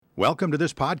Welcome to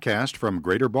this podcast from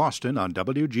Greater Boston on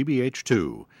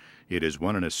WGBH2. It is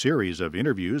one in a series of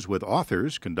interviews with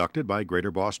authors conducted by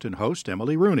Greater Boston host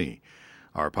Emily Rooney.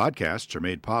 Our podcasts are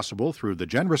made possible through the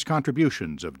generous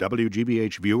contributions of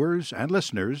WGBH viewers and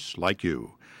listeners like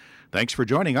you. Thanks for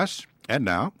joining us. And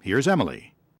now, here's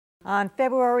Emily. On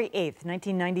February 8th,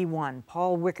 1991,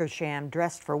 Paul Wickersham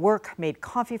dressed for work, made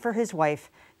coffee for his wife,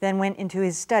 then went into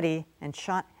his study and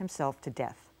shot himself to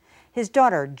death. His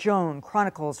daughter, Joan,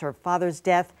 chronicles her father's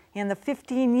death and the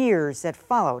 15 years that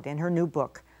followed in her new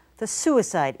book, The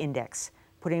Suicide Index,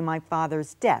 Putting My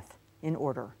Father's Death in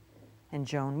Order. And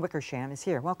Joan Wickersham is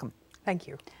here. Welcome. Thank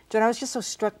you. Joan, I was just so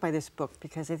struck by this book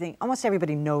because I think almost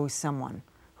everybody knows someone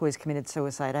who has committed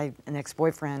suicide. I have an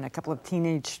ex-boyfriend, a couple of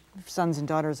teenage sons and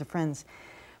daughters of friends.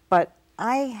 But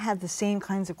I had the same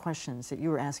kinds of questions that you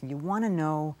were asking. You want to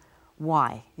know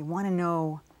why. You want to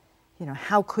know,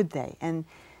 how could they? And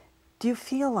do you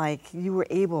feel like you were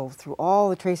able, through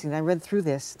all the tracing, I read through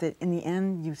this, that in the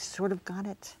end you sort of got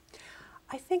it?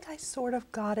 I think I sort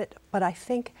of got it, but I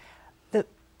think that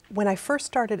when I first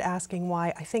started asking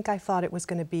why, I thought it was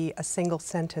going to be a single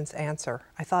sentence answer.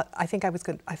 I thought I was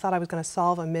going to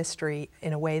solve a mystery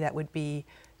in a way that would be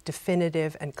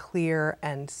definitive and clear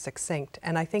and succinct.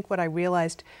 And I think what I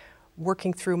realized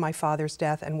working through my father's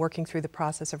death and working through the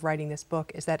process of writing this book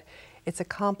is that it's a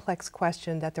complex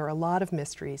question, that there are a lot of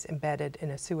mysteries embedded in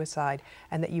a suicide,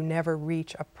 and that you never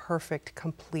reach a perfect,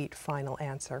 complete, final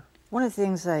answer. One of the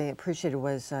things I appreciated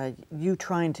was you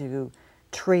trying to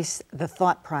trace the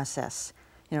thought process,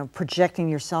 projecting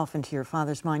yourself into your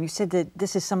father's mind. You said that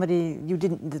this is somebody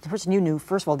the person you knew,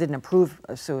 first of all, didn't approve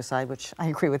of suicide, which I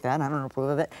agree with that. I don't approve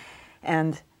of it.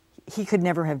 And he could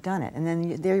never have done it. And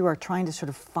then there you are trying to sort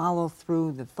of follow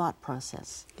through the thought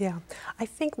process. Yeah. I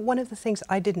think one of the things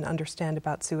I didn't understand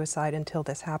about suicide until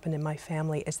this happened in my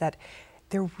family is that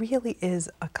there really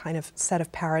is a kind of set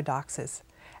of paradoxes.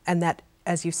 And that,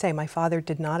 as you say, my father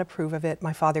did not approve of it.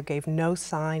 My father gave no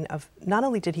sign of, not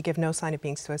only did he give no sign of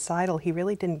being suicidal, he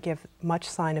really didn't give much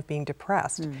sign of being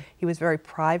depressed. He was very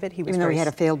private. Even though he had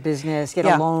a failed business, he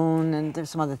had a loan, and there's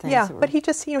some other things. Yeah, but he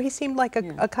just, he seemed like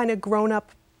a kind of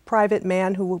grown-up private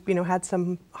man who, had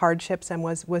some hardships and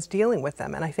was dealing with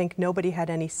them. And I think nobody had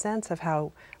any sense of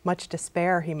how much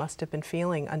despair he must have been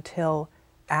feeling until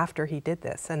after he did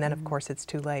this. And then, of course, it's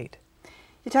too late.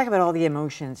 You talk about all the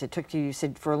emotions it took you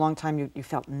said for a long time you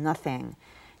felt nothing,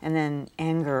 and then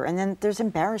anger, and then there's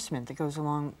embarrassment that goes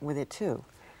along with it too.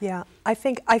 Yeah, I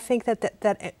think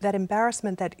that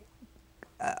embarrassment that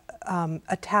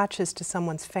attaches to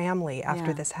someone's family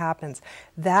after this happens,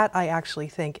 that I actually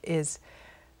think is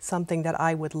something that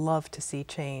I would love to see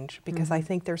change, because I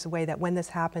think there's a way that when this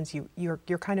happens, you're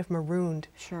kind of marooned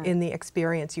in the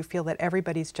experience. You feel that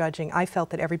everybody's judging. I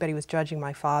felt that everybody was judging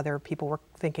my father. People were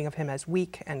thinking of him as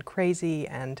weak and crazy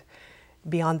and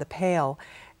beyond the pale.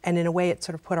 And in a way, it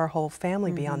sort of put our whole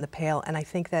family beyond the pale. And I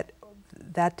think that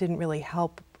didn't really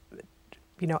help.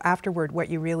 Afterward, what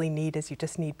you really need is you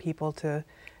just need people to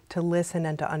listen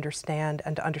and to understand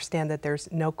that there's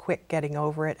no quick getting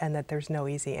over it and that there's no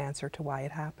easy answer to why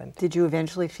it happened. Did you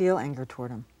eventually feel anger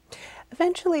toward him?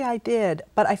 Eventually I did,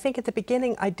 but I think at the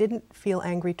beginning I didn't feel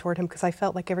angry toward him because I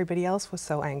felt like everybody else was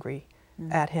so angry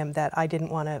at him that I didn't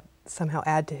want to somehow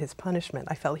add to his punishment.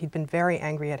 I felt he'd been very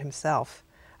angry at himself.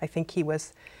 I think he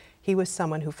was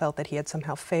someone who felt that he had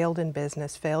somehow failed in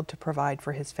business, failed to provide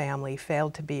for his family,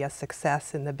 failed to be a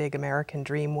success in the big American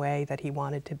dream way that he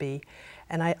wanted to be.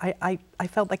 And I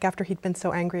felt like after he'd been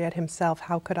so angry at himself,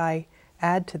 how could I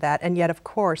add to that? And yet, of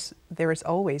course, there is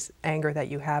always anger that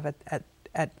you have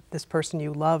at this person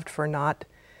you loved for not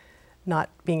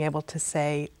being able to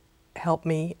say, help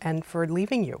me, and for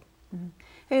leaving you.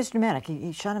 It was dramatic.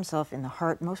 He shot himself in the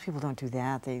heart. Most people don't do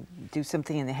that. They do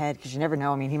something in the head because you never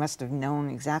know. I mean, he must have known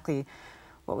exactly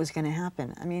what was going to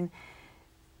happen. I mean,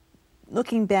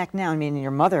 looking back now,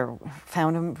 your mother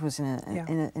found him, was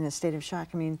in a state of shock.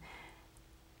 I mean,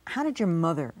 how did your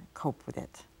mother cope with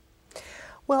it?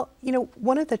 Well,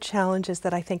 one of the challenges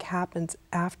that I think happens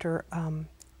after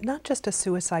not just a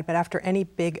suicide, but after any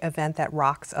big event that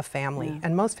rocks a family,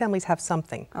 and most families have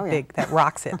something big that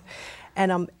rocks it.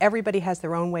 And everybody has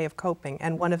their own way of coping.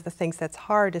 And one of the things that's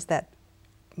hard is that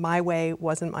my way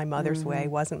wasn't my mother's way,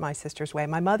 wasn't my sister's way.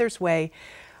 My mother's way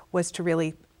was to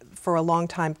really, for a long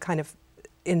time, kind of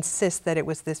insist that it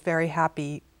was this very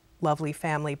happy, lovely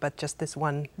family, but just this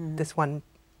one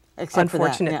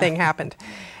unfortunate thing happened.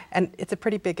 And it's a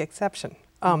pretty big exception.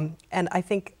 And I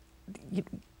think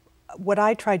what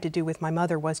I tried to do with my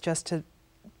mother was just to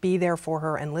be there for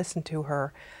her and listen to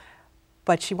her.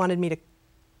 But she wanted me to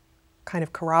kind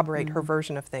of corroborate her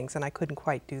version of things, and I couldn't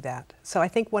quite do that. So I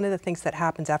think one of the things that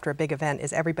happens after a big event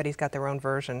is everybody's got their own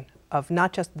version of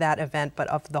not just that event, but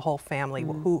of the whole family.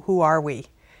 Who are we?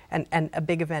 And a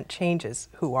big event changes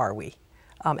who are we.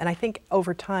 And I think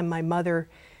over time my mother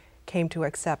came to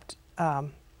accept,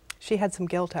 she had some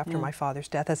guilt after my father's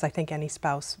death, as I think any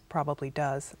spouse probably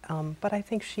does. But I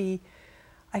think she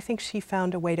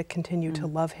found a way to continue to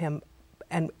love him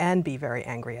and be very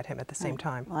angry at him at the same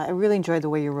time. Well, I really enjoyed the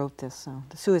way you wrote this,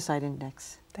 the Suicide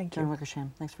Index. Thank you. Joan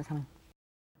Wickersham, thanks for coming.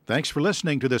 Thanks for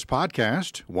listening to this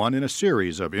podcast, one in a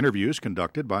series of interviews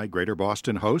conducted by Greater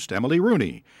Boston host Emily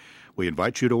Rooney. We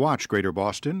invite you to watch Greater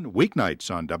Boston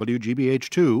weeknights on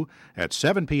WGBH2 at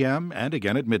 7 p.m. and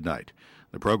again at midnight.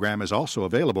 The program is also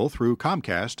available through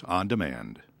Comcast On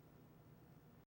Demand.